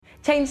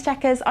Change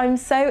Checkers, I'm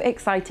so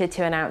excited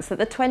to announce that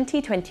the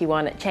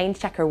 2021 Change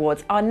Checker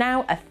Awards are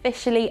now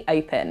officially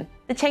open.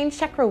 The Change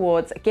Checker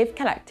Awards give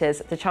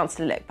collectors the chance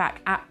to look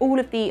back at all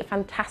of the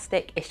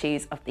fantastic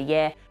issues of the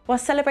year while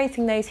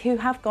celebrating those who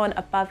have gone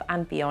above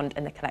and beyond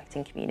in the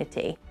collecting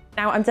community.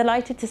 Now, I'm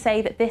delighted to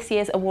say that this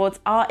year's awards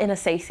are in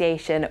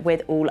association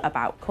with All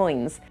About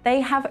Coins.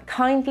 They have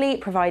kindly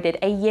provided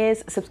a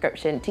year's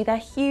subscription to their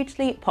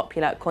hugely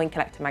popular Coin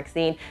Collector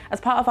magazine as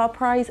part of our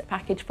prize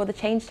package for the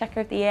Change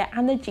Checker of the Year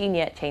and the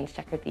Junior Change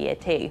Checker of the Year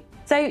too.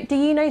 So, do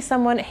you know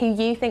someone who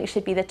you think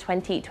should be the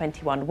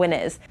 2021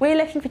 winners? We're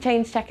looking for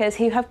change checkers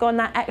who have gone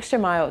that extra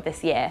mile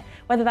this year,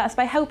 whether that's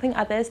by helping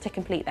others to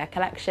complete their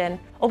collection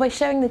or by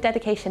showing the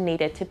dedication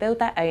needed to build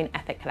their own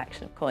epic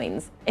collection of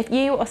coins. If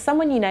you or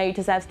someone you know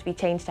deserves to be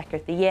Change Checker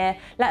of the Year,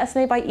 let us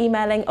know by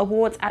emailing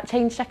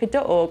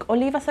awards@changechecker.org or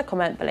leave us a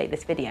comment below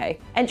this video.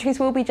 Entries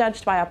will be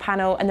judged by our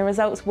panel and the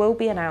results will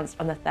be announced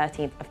on the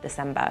 13th of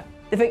December.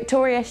 The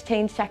victorious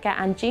Change Checker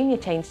and Junior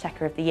Change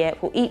Checker of the Year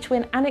will each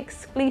win an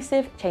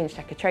exclusive Change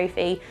Checker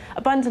trophy,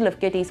 a bundle of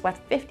goodies worth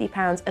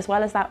 £50, as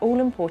well as that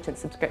all-important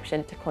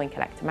subscription to Coin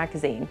Collector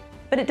magazine.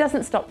 But it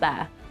doesn't stop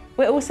there.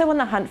 We're also on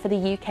the hunt for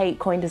the UK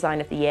Coin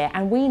Design of the Year,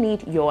 and we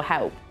need your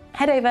help.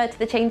 Head over to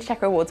the Change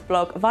Checker Awards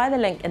blog via the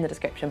link in the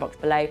description box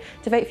below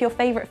to vote for your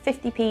favourite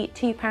 50p,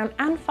 £2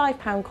 and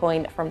 £5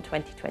 coin from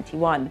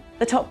 2021.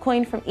 The top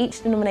coin from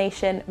each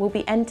denomination will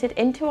be entered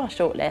into our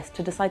shortlist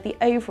to decide the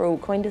overall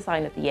Coin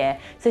Design of the Year,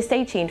 so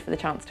stay tuned for the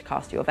chance to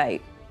cast your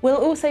vote. We'll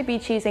also be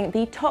choosing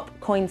the top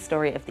coin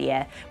story of the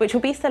year, which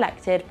will be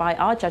selected by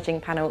our judging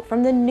panel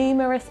from the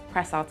numerous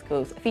press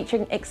articles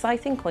featuring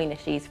exciting coin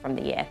issues from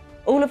the year.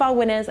 All of our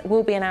winners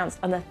will be announced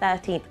on the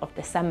 13th of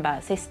December,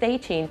 so stay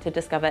tuned to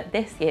discover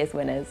this year's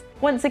winners.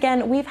 Once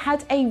again, we've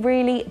had a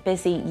really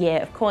busy year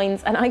of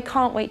coins, and I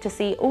can't wait to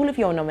see all of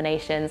your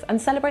nominations and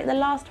celebrate the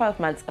last 12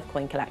 months of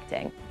coin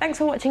collecting. Thanks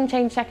for watching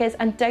Change Checkers,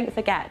 and don't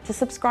forget to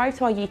subscribe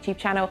to our YouTube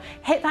channel,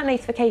 hit that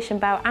notification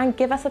bell, and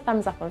give us a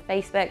thumbs up on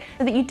Facebook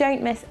so that you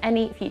don't miss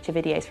any future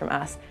videos from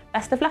us.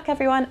 Best of luck,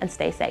 everyone, and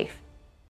stay safe.